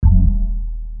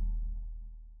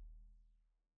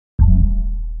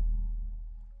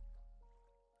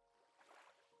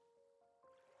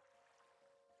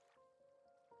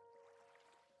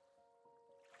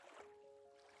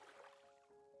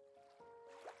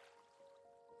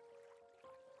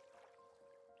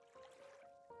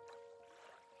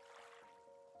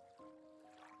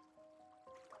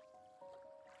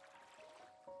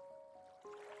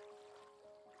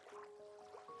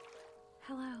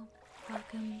Hello,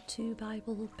 welcome to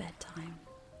Bible Bedtime.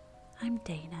 I'm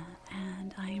Dana,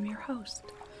 and I am your host.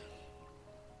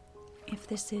 If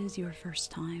this is your first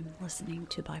time listening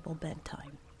to Bible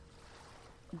Bedtime,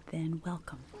 then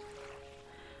welcome.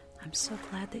 I'm so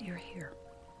glad that you're here.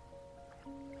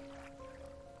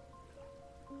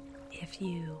 If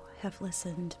you have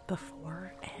listened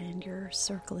before and you're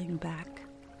circling back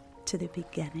to the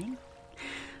beginning,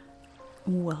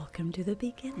 welcome to the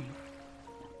beginning.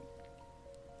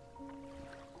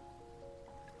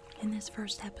 In this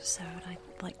first episode, I'd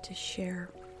like to share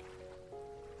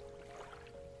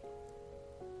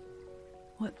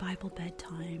what Bible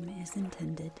Bedtime is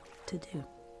intended to do.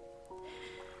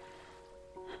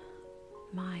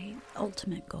 My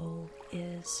ultimate goal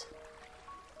is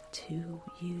to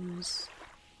use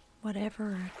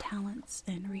whatever talents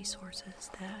and resources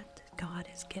that God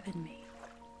has given me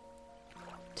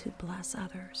to bless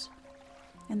others,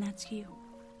 and that's you.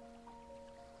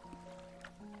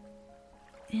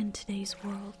 In today's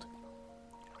world,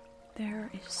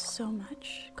 there is so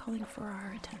much calling for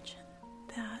our attention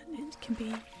that it can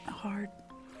be hard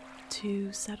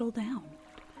to settle down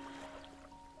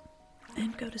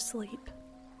and go to sleep.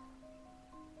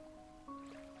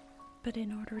 But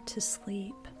in order to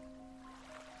sleep,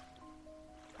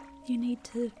 you need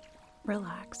to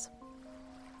relax.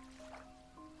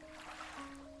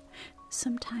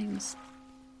 Sometimes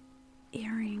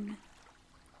hearing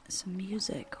some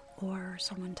music or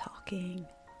someone talking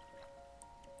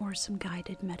or some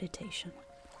guided meditation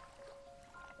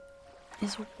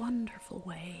is a wonderful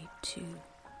way to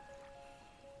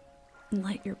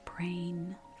let your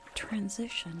brain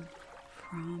transition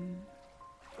from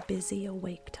busy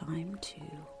awake time to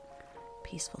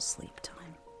peaceful sleep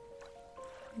time.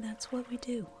 And that's what we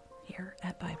do here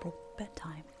at Bible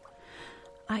Bedtime.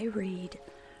 I read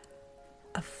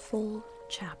a full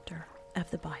chapter of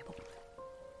the Bible.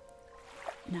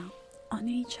 Now, on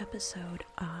each episode,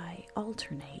 I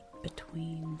alternate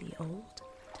between the Old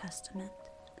Testament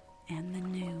and the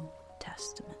New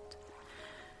Testament.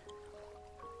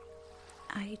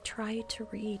 I try to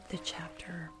read the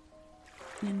chapter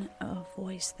in a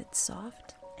voice that's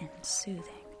soft and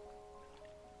soothing.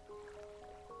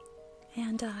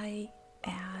 And I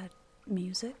add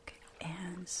music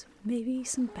and maybe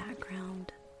some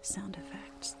background sound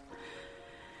effects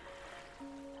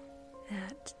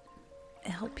that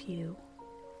help you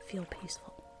feel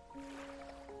peaceful.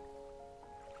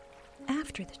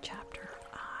 After the chapter,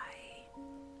 I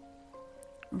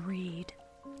read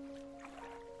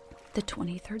the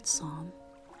 23rd Psalm,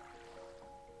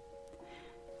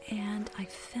 and I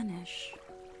finish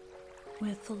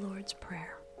with the Lord's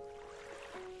Prayer.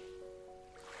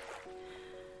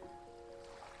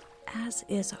 As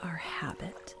is our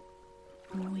habit,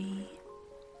 we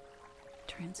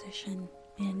transition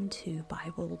into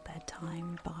Bible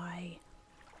Bedtime by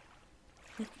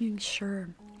making sure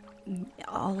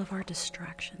all of our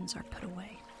distractions are put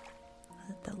away,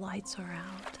 that the lights are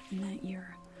out, and that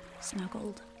you're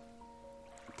snuggled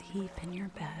deep in your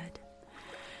bed,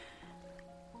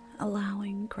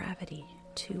 allowing gravity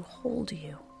to hold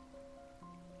you.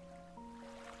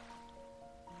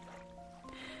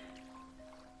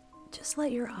 Just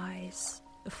let your eyes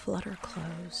flutter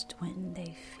closed when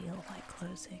they feel like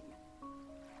closing.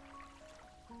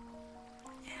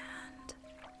 And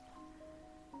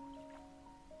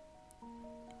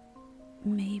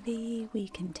maybe we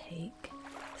can take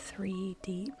 3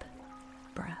 deep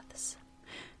breaths.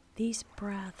 These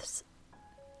breaths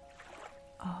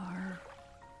are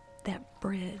that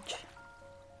bridge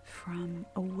from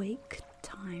awake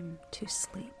time to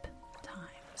sleep time.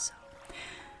 So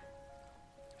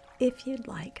if you'd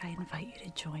like, I invite you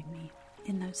to join me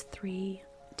in those 3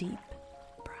 deep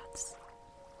breaths.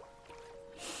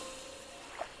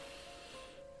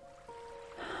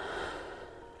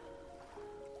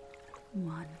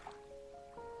 One.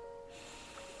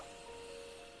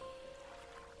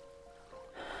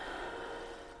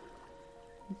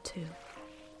 2.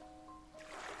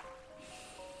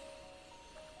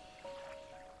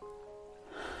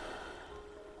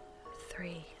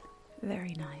 3.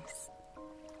 Very nice.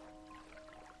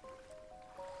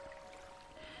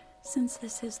 Since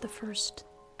this is the first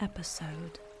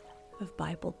episode of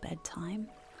Bible Bedtime,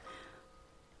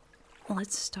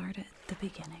 let's start at the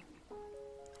beginning.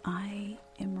 I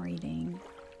am reading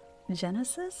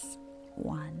Genesis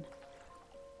 1,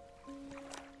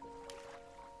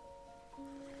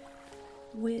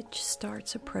 which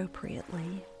starts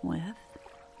appropriately with,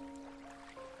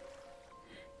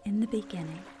 "In the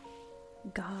beginning,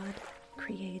 God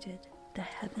created the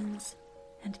heavens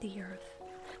and the earth.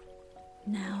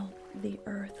 Now the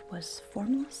earth was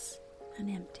formless and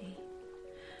empty,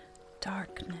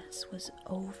 darkness was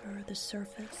over the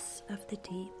surface of the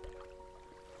deep,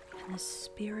 and the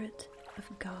Spirit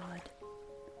of God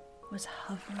was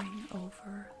hovering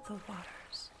over the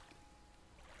waters.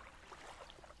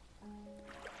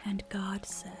 And God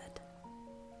said,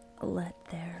 "Let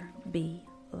there be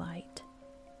light."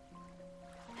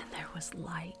 And there was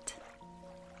light.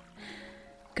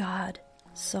 God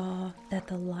saw that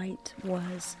the light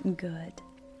was good,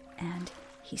 and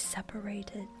he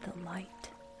separated the light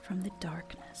from the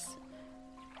darkness.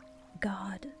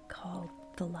 God called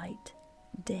the light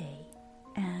day,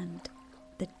 and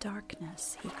the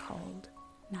darkness he called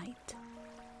night.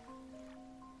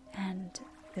 And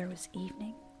there was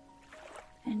evening,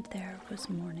 and there was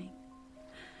morning,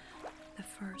 the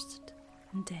first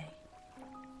day.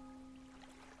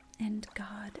 And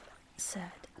God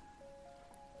said,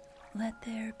 "Let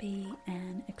there be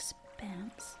an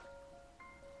expanse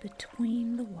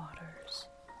between the waters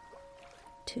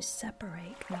to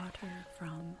separate water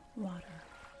from water."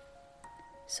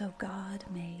 So God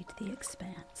made the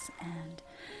expanse and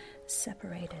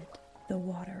separated the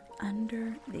water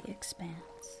under the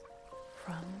expanse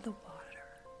from the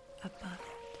water above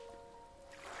it.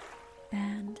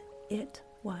 And it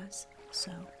was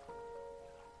so.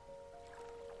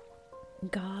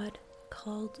 God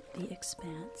called the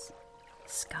expanse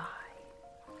sky.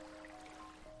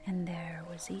 And there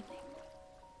was evening,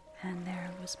 and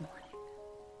there was morning,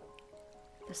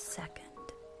 the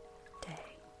second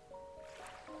day.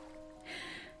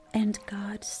 And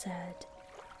God said,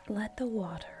 "Let the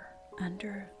water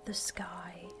under the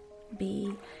sky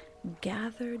be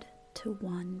gathered to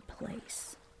one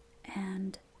place,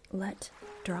 and let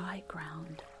dry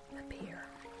ground appear."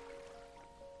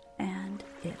 And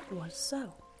it was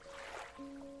so.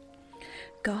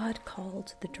 God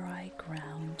called the dry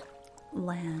ground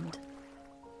land,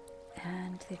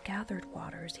 and the gathered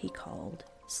waters he called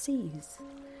seas.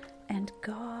 And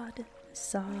God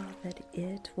saw that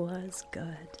it was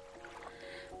good.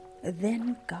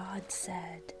 Then God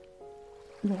said,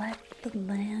 "Let the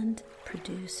land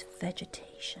produce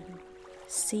vegetation,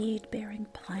 seed-bearing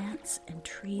plants and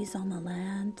trees on the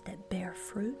land that bear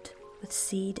fruit with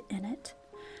seed in it,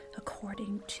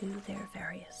 according to their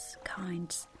various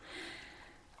kinds."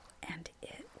 And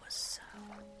it was so.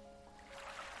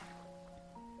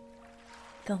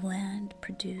 The land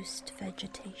produced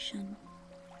vegetation,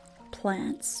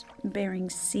 plants bearing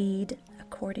seed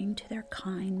according to their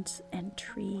kinds, and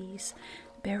trees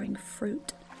bearing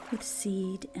fruit with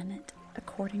seed in it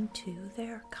according to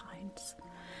their kinds.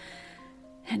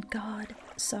 And God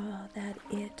saw that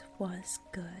it was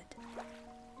good.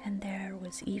 And there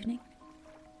was evening,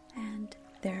 and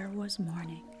there was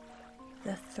morning,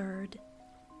 the third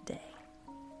day.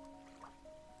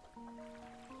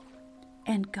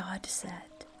 And God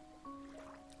said,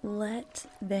 "Let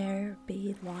there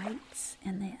be lights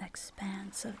in the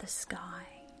expanse of the sky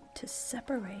to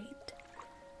separate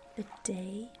the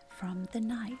day from the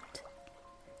night,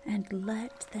 and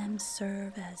let them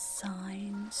serve as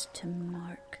signs to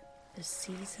mark the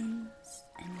seasons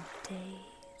and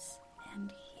days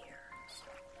and years.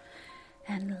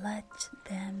 And let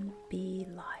them be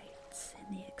lights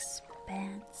in the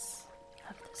expanse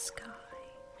of the sky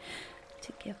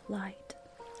to give light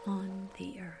on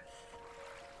the earth."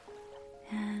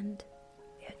 And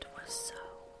it was so.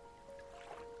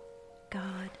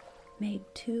 God made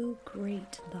two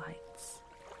great lights,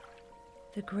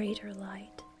 the greater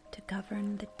light to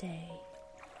govern the day,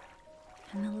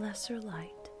 and the lesser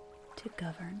light to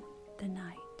govern the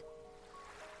night.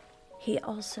 He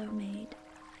also made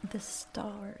the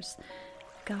stars.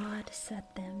 God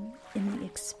set them in the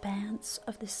expanse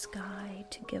of the sky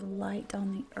to give light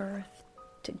on the earth,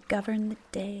 to govern the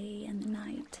day and the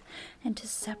night, and to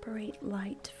separate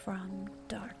light from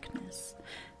darkness.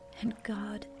 And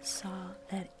God saw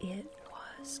that it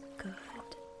was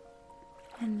good.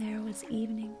 And there was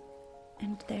evening,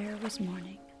 and there was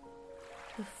morning,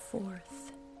 the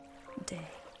fourth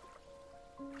day.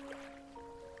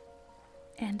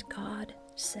 And God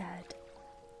said,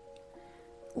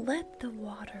 "Let the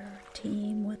water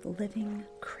teem with living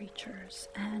creatures,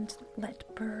 and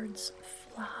let birds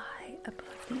fly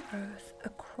above the earth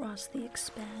across the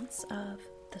expanse of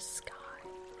the sky."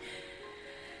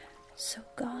 So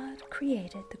God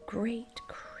created the great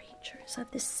creatures of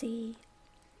the sea,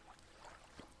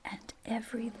 and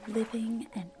every living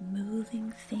and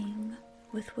moving thing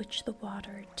with which the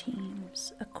water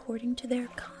teems according to their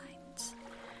kinds,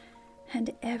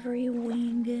 and every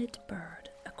winged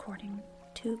bird according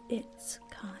to its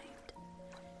kind.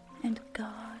 And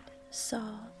God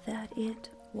saw that it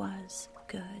was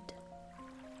good.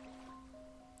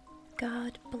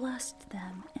 God blessed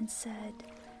them and said,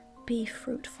 Be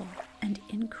fruitful and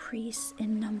increase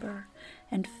in number,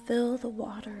 and fill the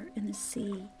water in the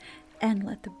sea, and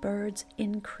let the birds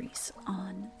increase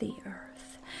on the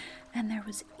earth. And there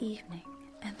was evening,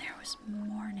 and there was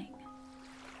morning,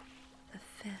 the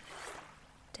fifth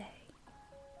day.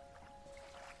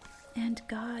 And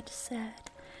God said,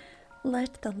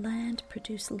 Let the land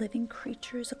produce living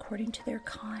creatures according to their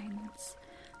kinds,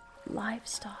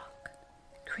 livestock,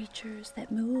 creatures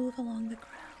that move along the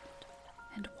ground,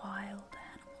 and wild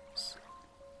animals,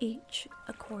 each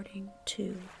according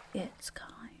to its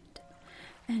kind.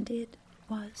 And it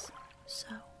was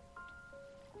so.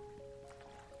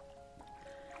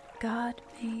 God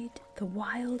made the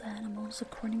wild animals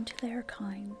according to their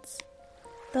kinds,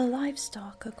 the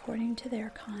livestock according to their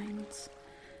kinds,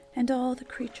 and all the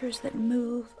creatures that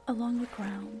move along the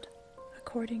ground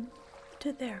according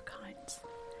to their kinds.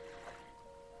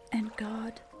 And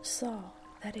God saw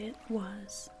that it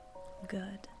was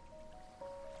good.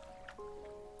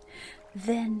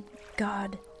 Then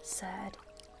God said,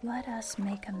 Let us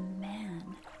make a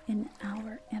man in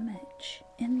our image,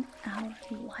 in our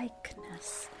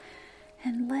likeness,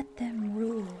 and let them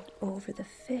rule over the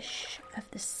fish of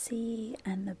the sea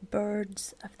and the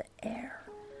birds of the air,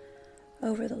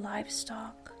 over the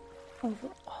livestock, over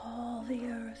all the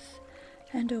earth,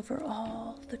 and over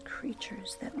all the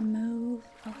creatures that move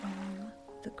along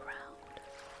the ground.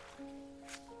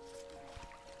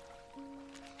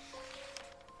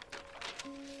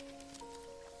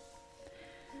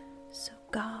 So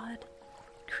God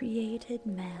created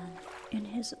man in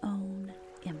his own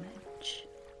image.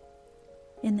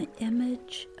 In the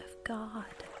image of God,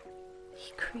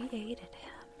 he created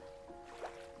him.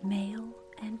 Male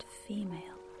and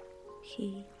female,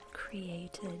 he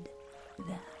created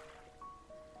them.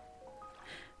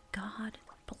 God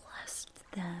blessed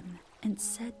them and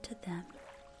said to them,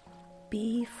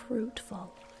 Be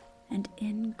fruitful and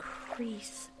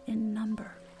increase in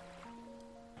number.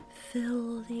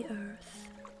 Fill the earth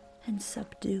and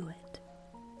subdue it.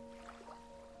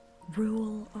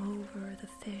 Rule over the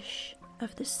fish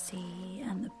of the sea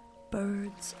and the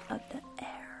birds of the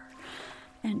air,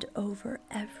 and over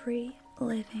every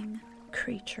living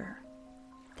creature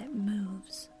that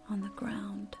moves on the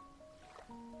ground.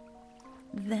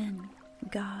 Then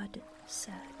God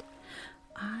said,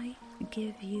 I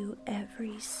give you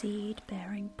every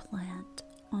seed-bearing plant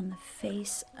on the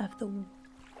face of the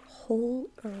whole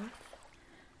earth,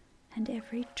 and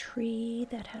every tree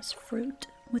that has fruit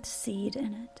with seed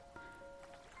in it.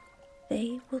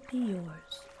 They will be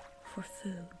yours for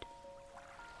food.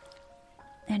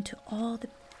 And to all the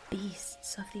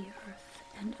beasts of the earth,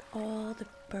 and all the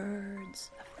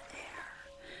birds of the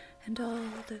air, and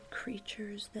all the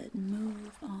creatures that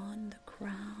move on the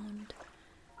ground,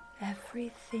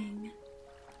 everything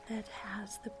that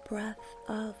has the breath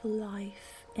of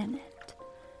life in it,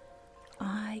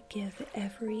 I give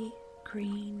every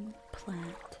green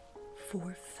plant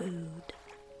for food.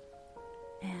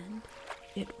 And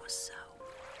it was so.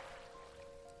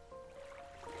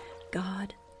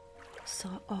 God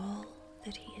saw all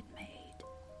that he had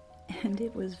made, and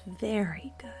it was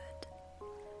very good.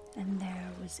 And there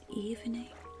was evening,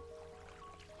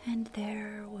 and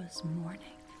there was morning,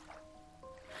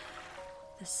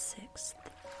 the sixth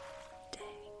day.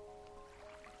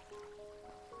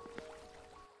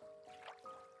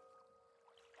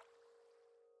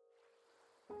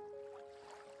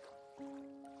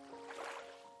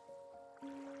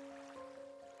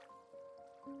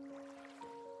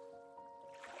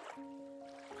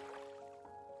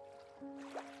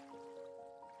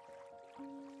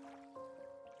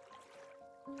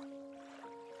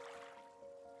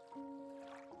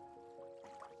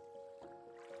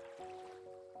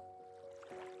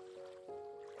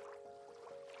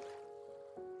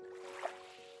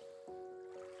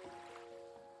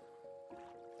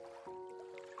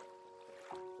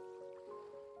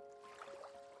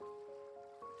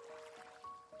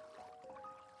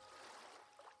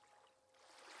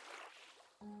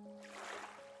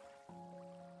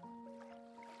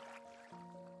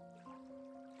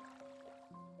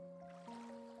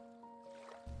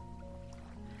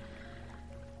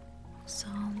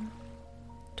 Psalm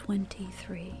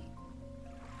 23,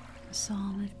 a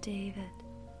Psalm of David.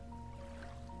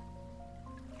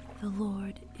 The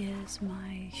Lord is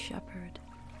my shepherd.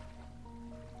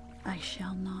 I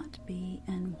shall not be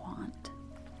in want.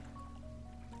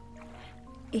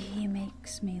 He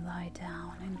makes me lie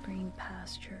down in green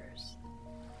pastures.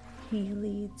 He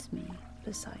leads me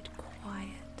beside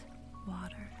quiet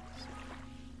waters.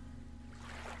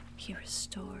 He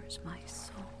restores my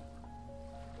soul.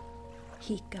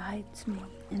 He guides me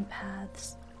in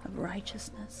paths of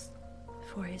righteousness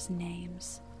for his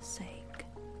name's sake.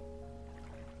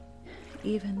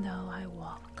 Even though I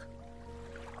walk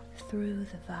through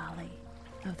the valley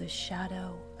of the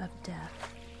shadow of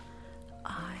death,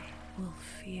 I will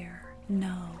fear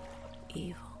no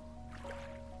evil.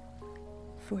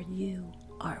 For you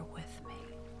are with me.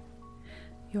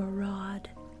 Your rod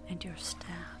and your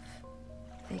staff,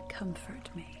 they comfort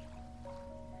me.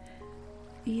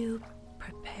 You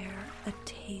prepare a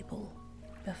table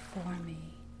before me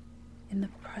in the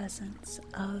presence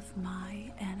of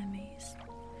my enemies.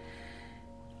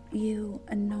 You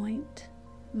anoint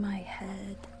my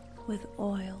head with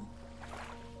oil.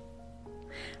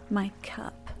 My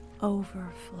cup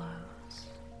overflows.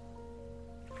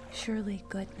 Surely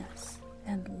goodness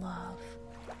and love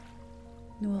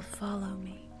will follow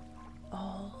me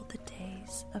all the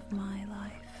days of my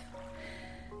life,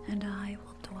 and I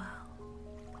will dwell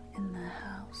in the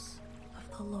house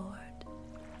of the Lord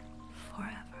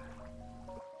forever.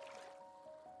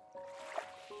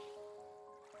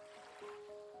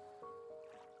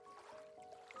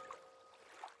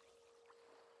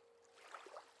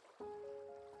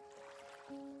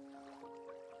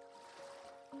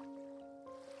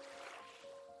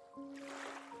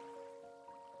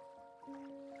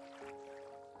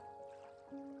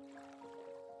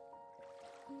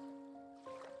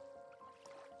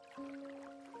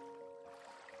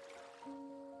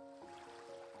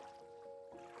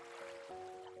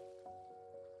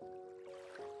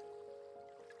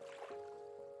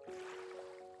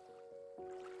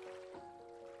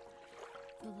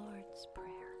 The Lord's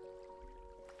Prayer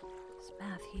is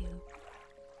Matthew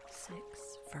 6,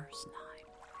 verse 9.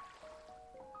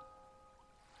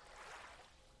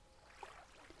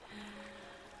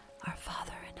 Our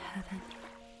Father in heaven,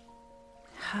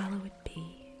 hallowed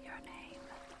be your name.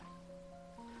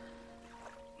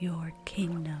 Your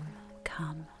kingdom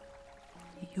come,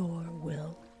 your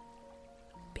will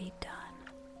be done,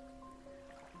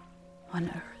 on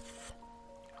earth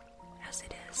as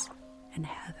it is in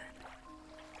heaven.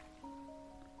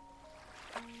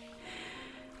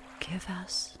 Give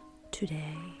us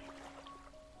today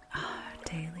our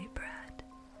daily bread.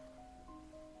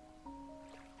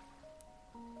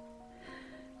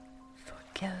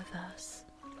 Forgive us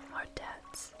our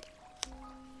debts,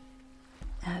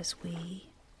 as we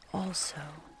also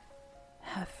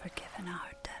have forgiven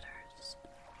our debtors.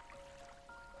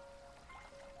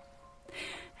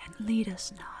 And lead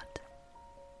us not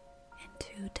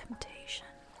into temptation,